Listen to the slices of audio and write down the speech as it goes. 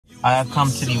I have come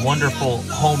to the wonderful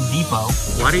Home Depot.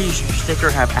 Why does your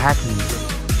sticker have acne?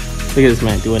 Look at this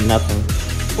man doing nothing.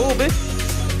 Cool, bitch.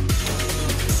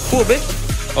 Cool,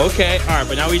 bitch. Okay, all right,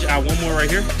 but now we just add one more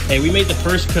right here. Hey, we made the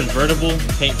first convertible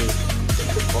paint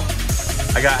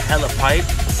booth. I got hella pipe.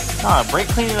 Ah, brake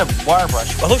cleaning a wire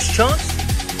brush. Are those chunks?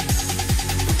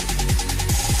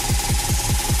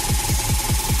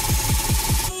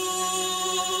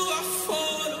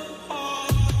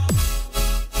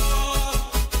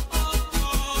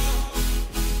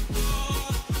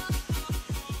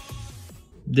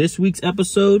 This week's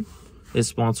episode is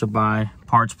sponsored by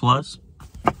Parts Plus.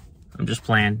 I'm just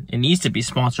playing. It needs to be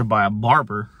sponsored by a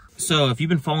barber. So if you've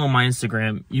been following my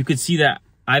Instagram, you could see that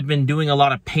I've been doing a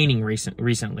lot of painting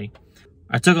recently.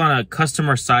 I took on a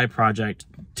customer side project.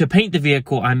 To paint the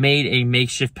vehicle, I made a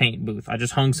makeshift paint booth. I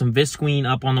just hung some visqueen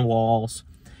up on the walls.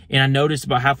 And I noticed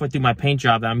about halfway through my paint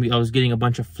job that I was getting a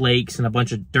bunch of flakes and a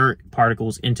bunch of dirt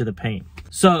particles into the paint.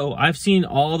 So I've seen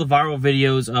all the viral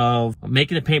videos of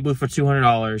making a paint booth for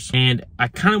 $200, and I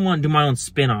kind of want to do my own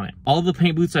spin on it. All the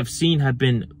paint booths I've seen have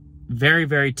been very,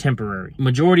 very temporary.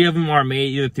 Majority of them are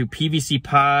made either through PVC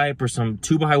pipe or some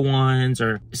 2x1s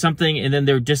or something, and then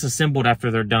they're disassembled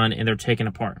after they're done and they're taken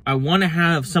apart. I want to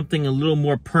have something a little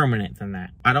more permanent than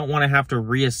that. I don't want to have to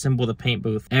reassemble the paint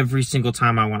booth every single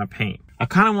time I want to paint. I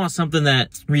kind of want something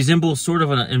that resembles sort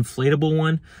of an inflatable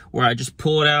one where I just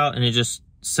pull it out and it just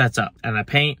sets up, and I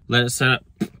paint, let it set up,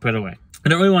 put it away. I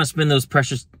don't really want to spend those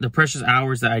precious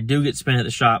hours that I do get spent at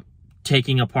the shop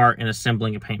taking apart and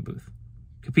assembling a paint booth.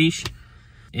 Capiche?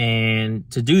 And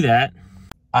to do that,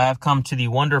 I have come to the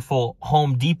wonderful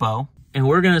Home Depot, and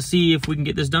we're gonna see if we can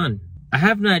get this done. I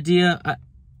have an idea.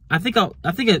 I think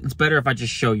it's better if I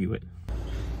just show you it.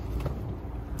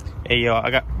 Hey yo,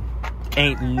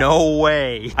 ain't no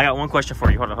way. I got one question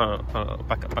for you. Hold on.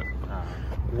 Back up.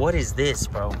 What is this,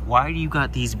 bro? Why do you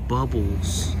got these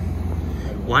bubbles?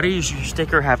 Why does your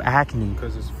sticker have acne?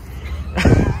 Because it's...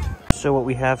 So what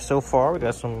we have so far, we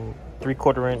got some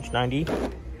 3/4 inch 90,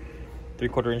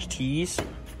 3/4 inch tees,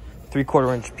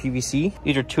 3/4 inch PVC.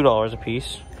 These are $2 a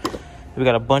piece. We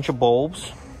got a bunch of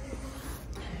bulbs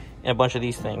and a bunch of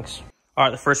these things. All right,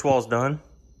 the first wall is done.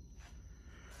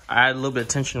 I added a little bit of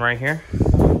tension right here.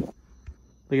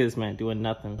 Look at this man doing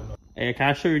nothing. Hey, can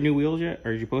I show your new wheels yet?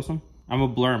 Or did you post them? I'm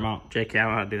gonna blur them out. JK, I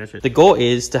don't know how to do that shit. The goal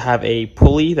is to have a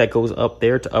pulley that goes up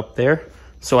there to up there,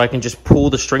 so I can just pull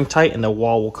the string tight and the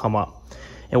wall will come up.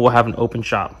 And we'll have an open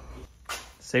shop.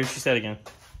 Say what she said again.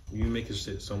 You make this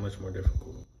shit so much more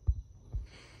difficult.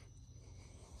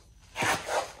 A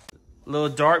little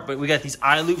dark, but we got these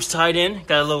eye loops tied in.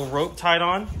 Got a little rope tied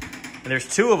on. And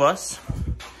there's two of us.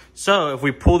 So if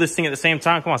we pull this thing at the same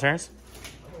time, come on, Terrence.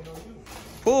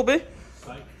 Pull a bit.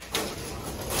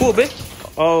 Pull a bit.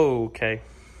 Oh, okay.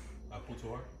 I pull too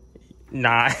hard?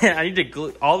 Nah, I need to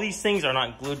glue. All these things are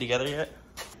not glued together yet.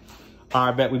 All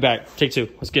right, bet we back. Take two.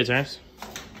 Let's get it, Terrence.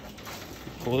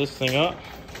 Pull this thing up.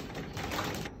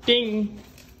 Ding.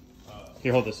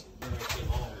 Here, hold this.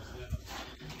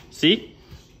 See?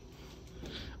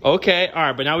 Okay, all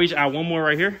right, but now we just add one more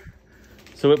right here.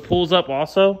 So it pulls up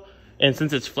also. And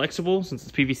since it's flexible, since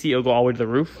it's PVC, it'll go all the way to the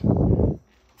roof.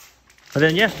 And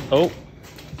then, yeah. Oh,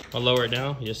 I'll lower it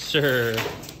down. Yes, sir.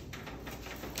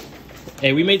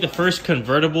 Hey, we made the first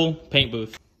convertible paint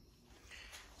booth.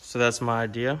 So that's my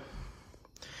idea.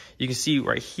 You can see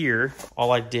right here,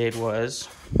 all I did was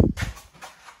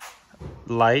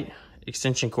light,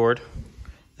 extension cord,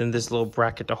 then this little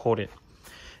bracket to hold it.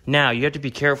 Now, you have to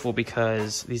be careful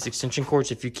because these extension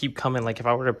cords, if you keep coming, like if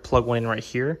I were to plug one in right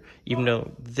here, even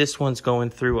though this one's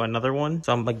going through another one,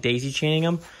 so I'm like daisy chaining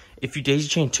them. If you daisy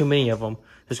chain too many of them,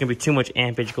 there's gonna be too much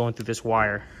ampage going through this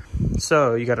wire.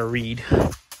 So you gotta read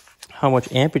how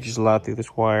much ampage is allowed through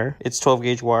this wire. It's 12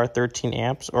 gauge wire, 13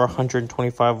 amps or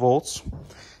 125 volts.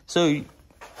 So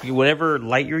whatever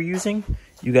light you're using,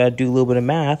 you gotta do a little bit of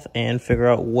math and figure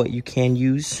out what you can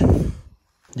use.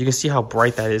 You can see how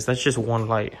bright that is. That's just one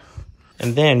light.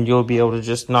 And then you'll be able to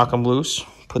just knock them loose,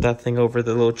 put that thing over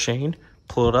the little chain,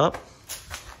 pull it up,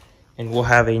 and we'll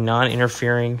have a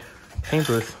non-interfering paint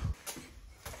booth.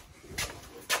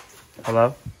 Hello?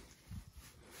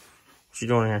 What you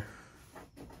doing here?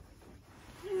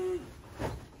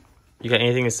 You got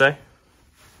anything to say?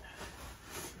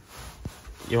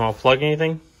 You want to plug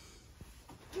anything?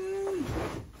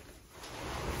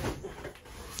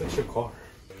 That's your car.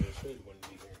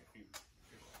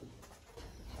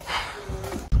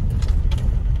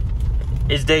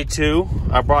 It's day 2.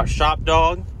 I brought Shop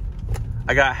Dog.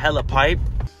 I got hella pipe.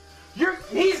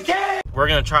 He's gay! We're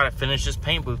gonna try to finish this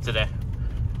paint booth today.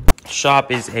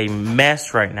 Shop is a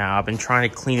mess right now. I've been trying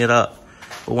to clean it up.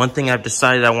 But one thing I've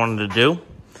decided I wanted to do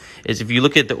is if you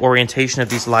look at the orientation of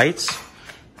these lights,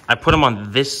 I put them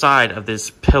on this side of this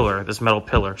pillar, this metal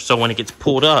pillar. So when it gets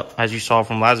pulled up, as you saw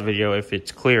from last video, if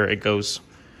it's clear, it goes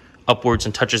upwards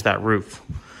and touches that roof.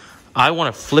 I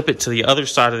want to flip it to the other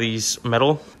side of these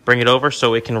metal, bring it over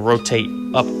so it can rotate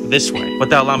up this way. What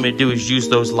that allowed me to do is use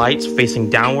those lights facing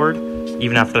downward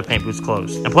even after the paint booth's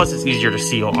closed. And plus it's easier to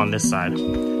seal on this side.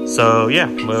 So yeah,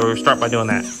 we'll start by doing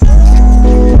that.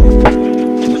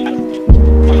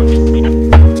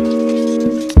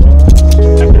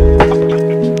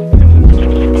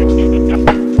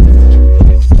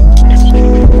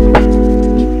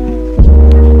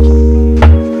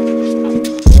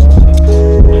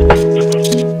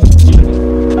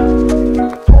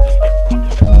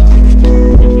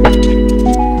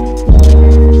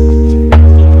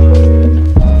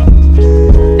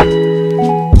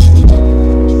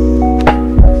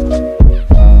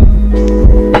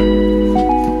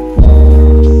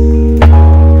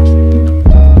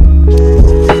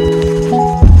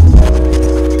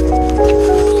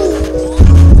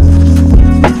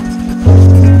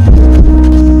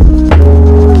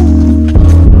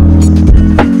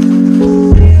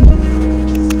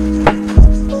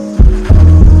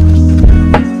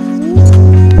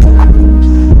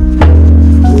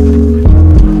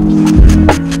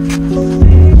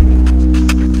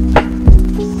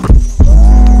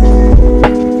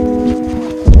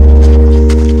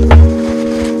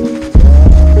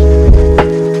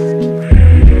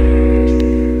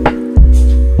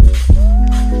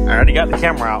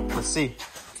 Camera out. Let's see.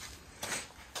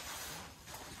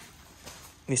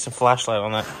 Need some flashlight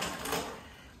on that.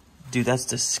 Dude, that's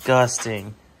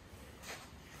disgusting.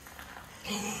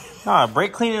 Nah,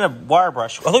 brake cleaning a wire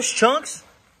brush. Are those chunks?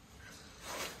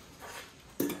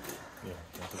 Yeah,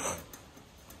 that's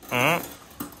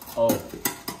Oh.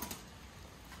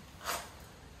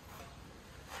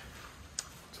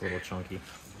 It's a little chunky.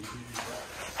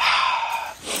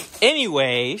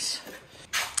 Anyways,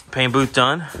 paint booth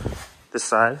done. This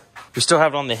side. We still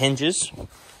have it on the hinges,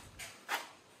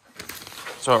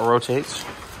 so it rotates.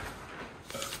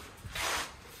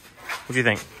 What do you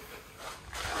think?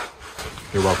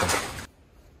 You're welcome.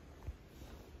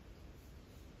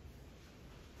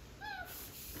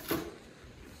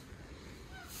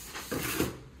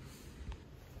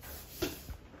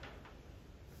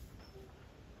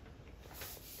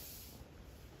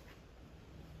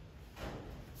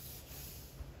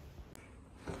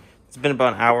 It's been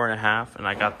about an hour and a half, and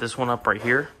I got this one up right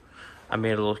here. I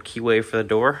made a little keyway for the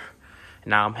door, and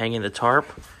now I'm hanging the tarp.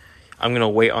 I'm gonna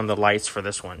wait on the lights for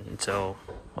this one until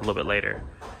a little bit later.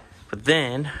 But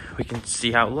then we can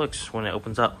see how it looks when it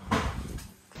opens up.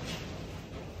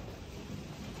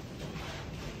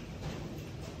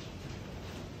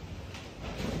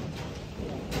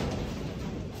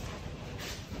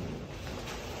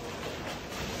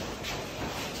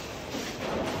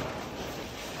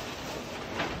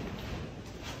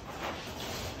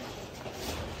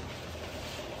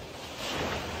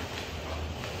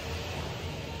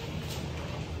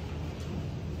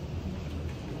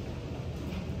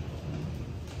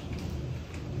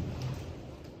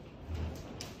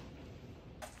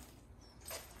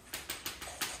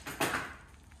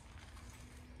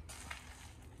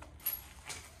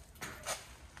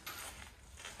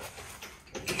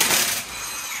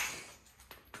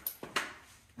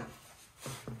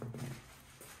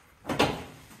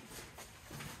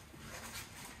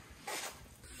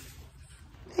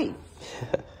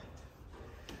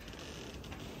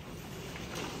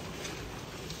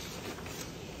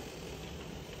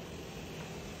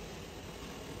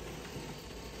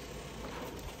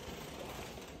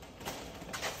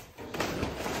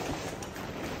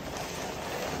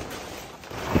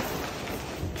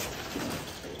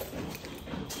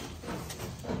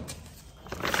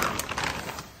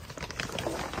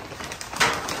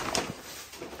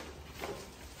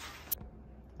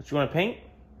 You want to paint?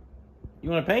 You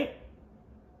want to paint?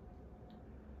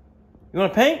 You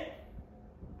want to paint?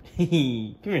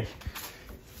 Come here.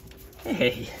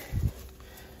 Hey.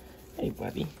 Hey,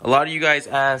 buddy. A lot of you guys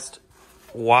asked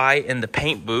why in the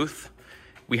paint booth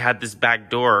we had this back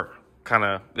door,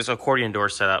 this accordion door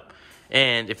set up.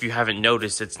 And if you haven't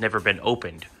noticed, it's never been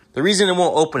opened. The reason it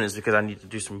won't open is because I need to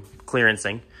do some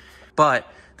clearancing. But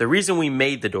the reason we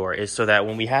made the door is so that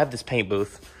when we have this paint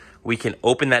booth, we can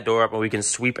open that door up and we can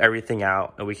sweep everything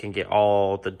out and we can get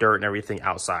all the dirt and everything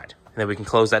outside. And then we can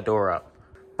close that door up.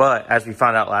 But as we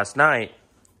found out last night,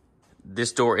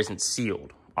 this door isn't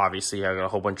sealed. Obviously, I got a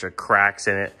whole bunch of cracks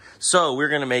in it. So we're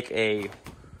gonna make a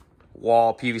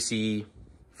wall, PVC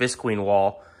visqueen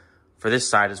wall for this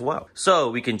side as well.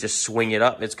 So we can just swing it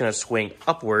up. It's gonna swing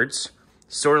upwards.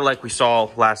 Sort of like we saw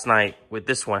last night with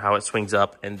this one, how it swings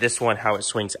up, and this one, how it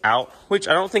swings out, which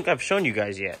I don't think I've shown you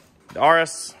guys yet. The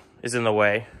RS is in the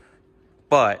way,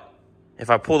 but if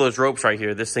I pull those ropes right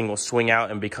here, this thing will swing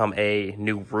out and become a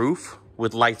new roof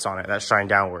with lights on it that shine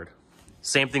downward.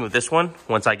 Same thing with this one.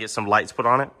 Once I get some lights put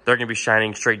on it, they're gonna be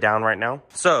shining straight down right now.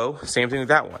 So, same thing with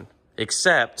that one,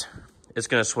 except it's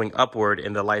gonna swing upward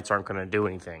and the lights aren't gonna do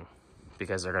anything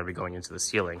because they're gonna be going into the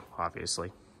ceiling,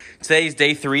 obviously. Today's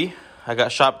day 3. I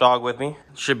got Shop Dog with me.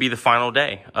 Should be the final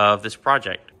day of this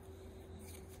project.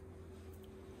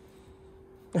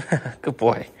 Good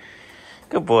boy.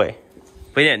 Good boy.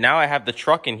 But yeah, now I have the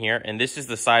truck in here, and this is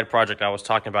the side project I was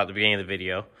talking about at the beginning of the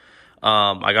video.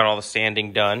 I got all the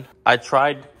sanding done. I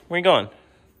tried... Where you going?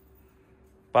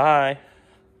 Bye.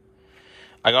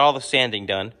 I got all the sanding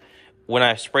done. When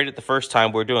I sprayed it the first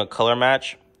time, we were doing a color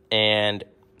match, and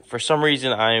for some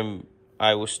reason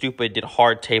I was stupid, did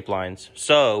hard tape lines.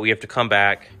 So we have to come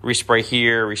back, respray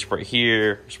here, respray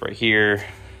here, respray here.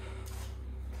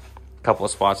 A couple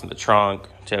of spots in the trunk,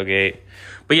 tailgate.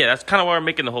 But yeah, that's kind of why we're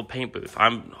making the whole paint booth.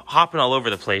 I'm hopping all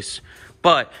over the place.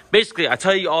 But basically, I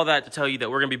tell you all that to tell you that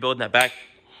we're gonna be building that back.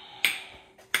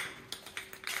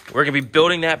 We're gonna be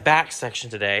building that back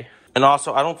section today. And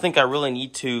also, I don't think I really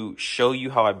need to show you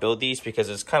how I build these because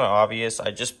it's kind of obvious. I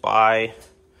just buy,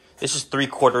 this is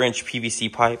 3/4 inch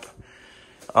PVC pipe.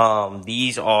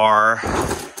 These are,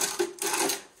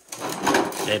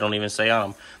 they don't even say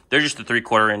on them. They're just the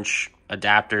 3/4 inch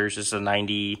adapters. This is a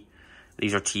 90.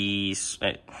 These are T's.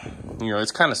 You know,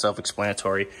 it's kind of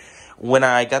self-explanatory. When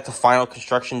I got the final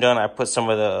construction done, I put some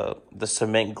of the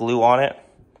cement glue on it,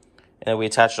 and we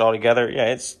attached it all together. Yeah,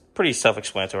 it's pretty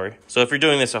self-explanatory. So if you're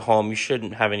doing this at home, you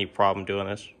shouldn't have any problem doing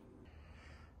this.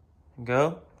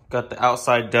 Go. Got the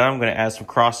outside done. I'm going to add some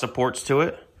cross supports to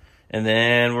it, and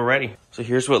then we're ready. So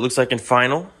here's what it looks like in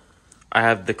final. I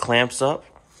have the clamps up.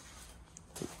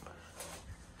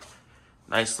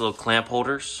 Nice little clamp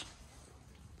holders.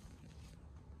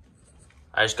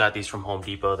 I just got these from Home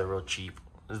Depot. They're real cheap.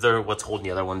 They're what's holding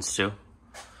the other ones too.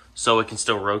 So it can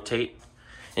still rotate.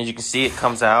 And you can see it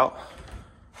comes out.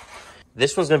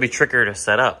 This one's gonna be trickier to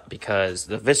set up because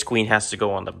the visqueen has to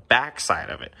go on the back side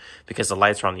of it because the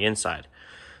lights are on the inside.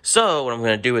 So what I'm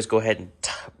gonna do is go ahead and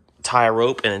tie a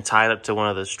rope and then tie it up to one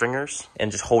of the stringers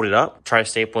and just hold it up. Try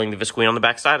stapling the visqueen on the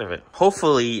back side of it.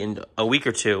 Hopefully in a week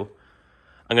or two,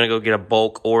 I'm gonna go get a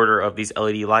bulk order of these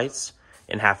LED lights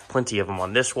and have plenty of them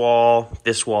on this wall,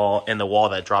 and the wall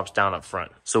that drops down up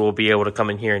front. So we'll be able to come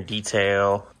in here and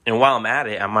detail. And while I'm at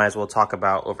it, I might as well talk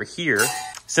about over here.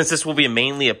 Since this will be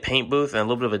mainly a paint booth and a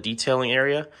little bit of a detailing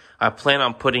area, I plan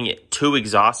on putting 2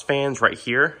 exhaust fans right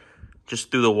here,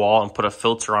 just through the wall, and put a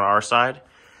filter on our side.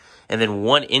 And then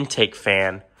 1 intake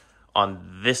fan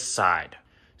on this side.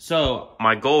 So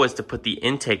my goal is to put the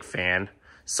intake fan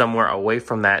somewhere away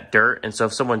from that dirt. And so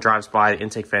if someone drives by, the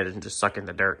intake fan doesn't just suck in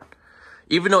the dirt.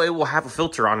 Even though it will have a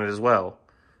filter on it as well,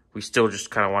 we still just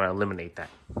kind of want to eliminate that.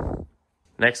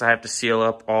 Next, I have to seal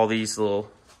up all these little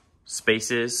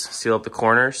spaces, seal up the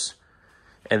corners,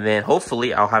 and then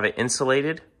hopefully I'll have it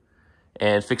insulated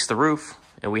and fix the roof,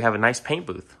 and we have a nice paint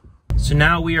booth. So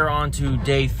now we are on to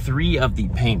day 3 of the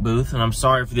paint booth, and I'm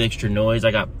sorry for the extra noise.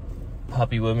 I got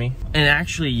Puppy with me. And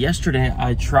actually, yesterday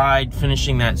I tried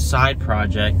finishing that side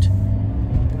project.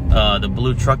 The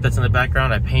blue truck that's in the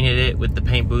background, I painted it with the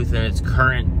paint booth in its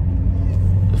current,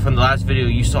 from the last video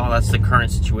you saw, that's the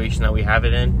current situation that we have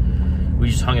it in. We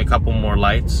just hung a couple more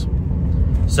lights.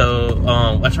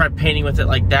 So I tried painting with it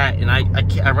like that, and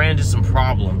I ran into some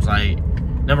problems.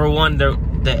 Number one, the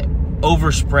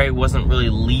overspray wasn't really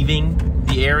leaving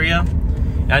the area.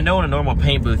 And I know in a normal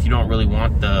paint booth, you don't really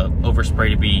want the overspray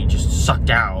to be just sucked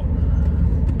out.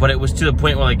 But it was to the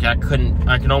point where like I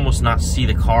can almost not see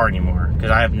the car anymore because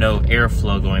I have no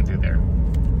airflow going through there.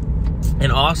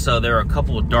 And also there are a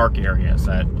couple of dark areas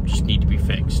that just need to be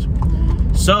fixed.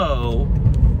 So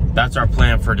that's our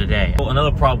plan for today. Well,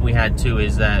 another problem we had too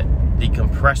is that the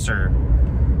compressor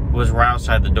was right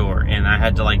outside the door, and I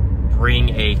had to like bring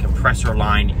a compressor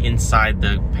line inside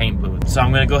the paint booth. So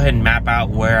I'm gonna go ahead and map out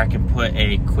where I can put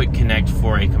a quick connect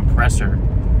for a compressor.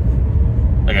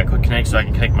 Like a quick connect so I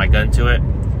can connect my gun to it.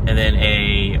 And then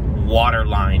a water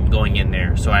line going in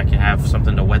there so I can have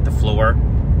something to wet the floor.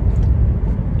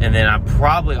 And then I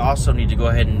probably also need to go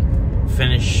ahead and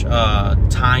finish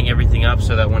tying everything up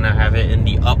so that when I have it in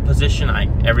the up position,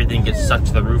 everything gets sucked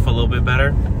to the roof a little bit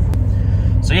better.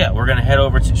 So yeah, we're gonna head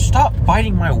over to, stop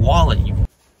biting my wallet, you.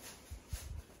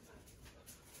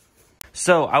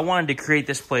 So I wanted to create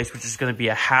this place, which is gonna be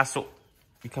a hassle,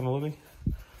 you coming with me?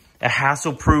 A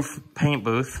hassle-proof paint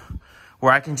booth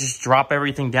where I can just drop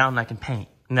everything down and I can paint.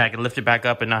 And then I can lift it back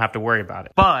up and not have to worry about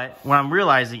it. But what I'm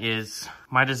realizing is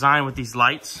my design with these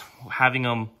lights, having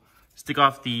them stick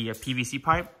off the PVC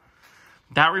pipe,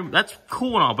 that's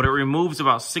cool and all, but it removes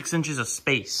about 6 inches of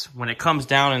space. When it comes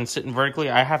down and sitting vertically,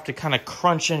 I have to kind of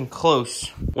crunch in close.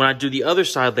 When I do the other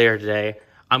side layer today,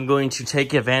 I'm going to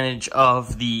take advantage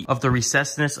of the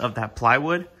recessedness of that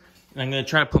plywood. And I'm going to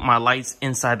try to put my lights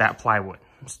inside that plywood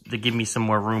to give me some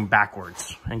more room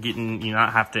backwards and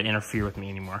not have to interfere with me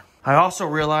anymore. I also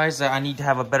realized that I need to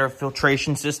have a better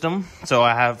filtration system. So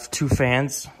I have 2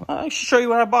 fans. I should show you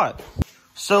what I bought.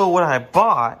 So what I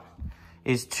bought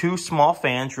is 2 small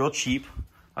fans, real cheap,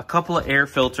 a couple of air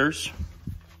filters,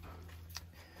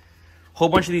 a whole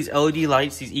bunch of these LED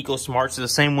lights, these Eco Smarts, are the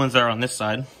same ones that are on this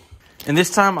side. And this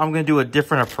time I'm going to do a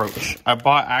different approach. I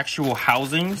bought actual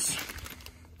housings.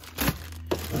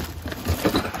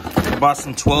 I bought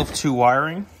some 12-2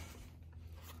 wiring,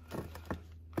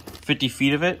 50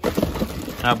 feet of it.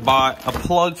 And I bought a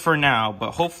plug for now,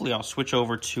 but hopefully I'll switch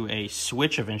over to a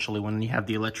switch eventually when you have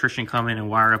the electrician come in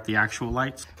and wire up the actual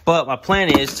lights. But my plan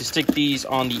is to stick these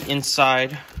on the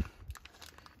inside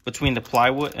between the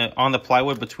plywood, on the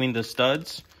plywood between the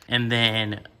studs, and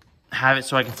then have it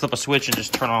so I can flip a switch and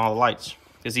just turn on all the lights,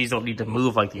 because these don't need to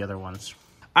move like the other ones.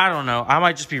 I don't know. I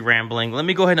might just be rambling. Let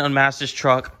me go ahead and unmask this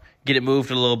truck, get it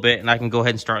moved a little bit, and I can go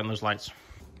ahead and start on those lights.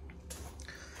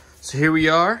 So here we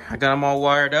are. I got them all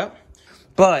wired up.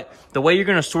 But the way you're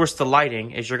going to source the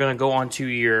lighting is you're going to go onto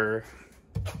your...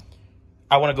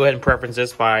 I want to go ahead and preference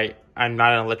this by... I'm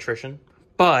not an electrician.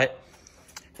 But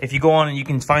if you go on and you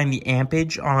can find the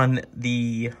ampage on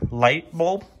the light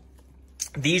bulb,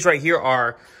 these right here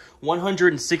are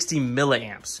 160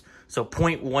 milliamps. So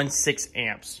 0.16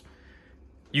 amps.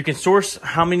 You can source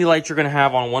how many lights you're going to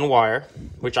have on one wire,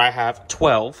 which I have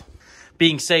 12.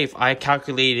 Being safe, I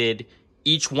calculated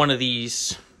each one of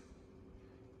these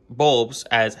bulbs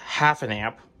as half an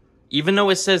amp. Even though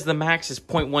it says the max is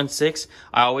 0.16,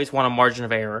 I always want a margin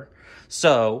of error.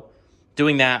 So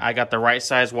doing that, I got the right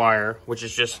size wire, which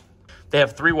is just, they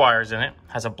have 3 wires in it.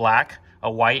 Has a black, a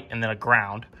white, and then a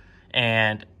ground.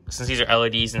 And since these are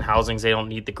LEDs and housings, they don't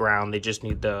need the ground. They just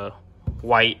need the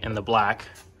white and the black.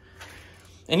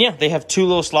 And yeah, they have 2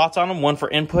 little slots on them, one for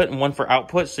input and one for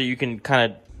output. So you can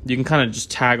kind of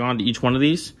just tag on to each one of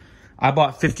these. I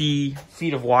bought 50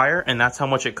 feet of wire, and that's how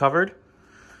much it covered.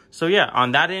 So yeah,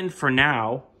 on that end for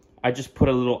now, I just put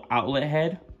a little outlet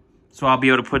head, so I'll be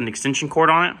able to put an extension cord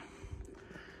on it.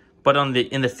 But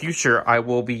in the future, I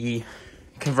will be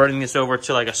converting this over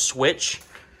to like a switch,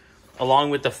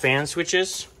 along with the fan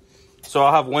switches. So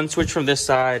I'll have one switch from this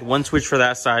side, one switch for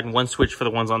that side, and one switch for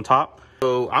the ones on top.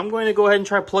 So I'm going to go ahead and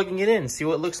try plugging it in, see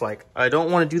what it looks like. I don't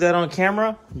want to do that on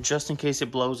camera, just in case it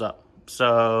blows up.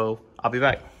 So I'll be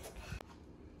back.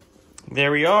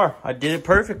 There we are. I did it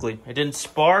perfectly. It didn't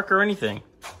spark or anything.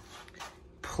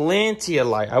 Plenty of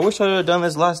light. I wish I would have done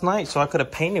this last night so I could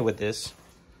have painted with this.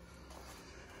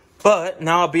 But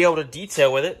now I'll be able to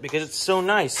detail with it because it's so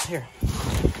nice. Here.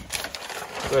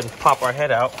 Go ahead and pop our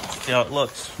head out. See how it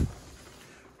looks.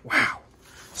 Wow.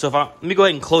 So let me go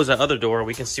ahead and close that other door.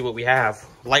 We can see what we have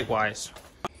light-wise.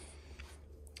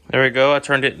 There we go. I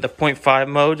turned it to 0.5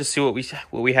 mode to see what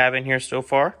we have in here so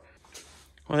far.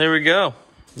 Well, there we go.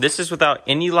 This is without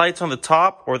any lights on the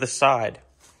top or the side.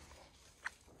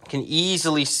 Can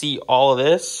easily see all of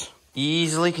this.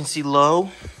 Easily can see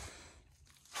low.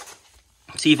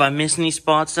 See if I miss any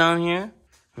spots down here.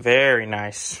 Very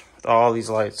nice with all these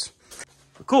lights.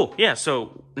 Cool. Yeah,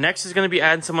 so next is going to be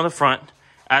adding some on the front,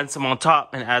 add some on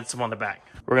top, and add some on the back.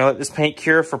 We're going to let this paint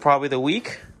cure for probably the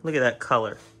week. Look at that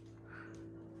color.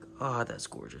 Oh, that's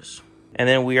gorgeous. And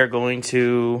then we are going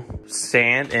to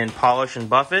sand and polish and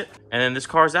buff it. And then this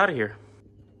car's out of here.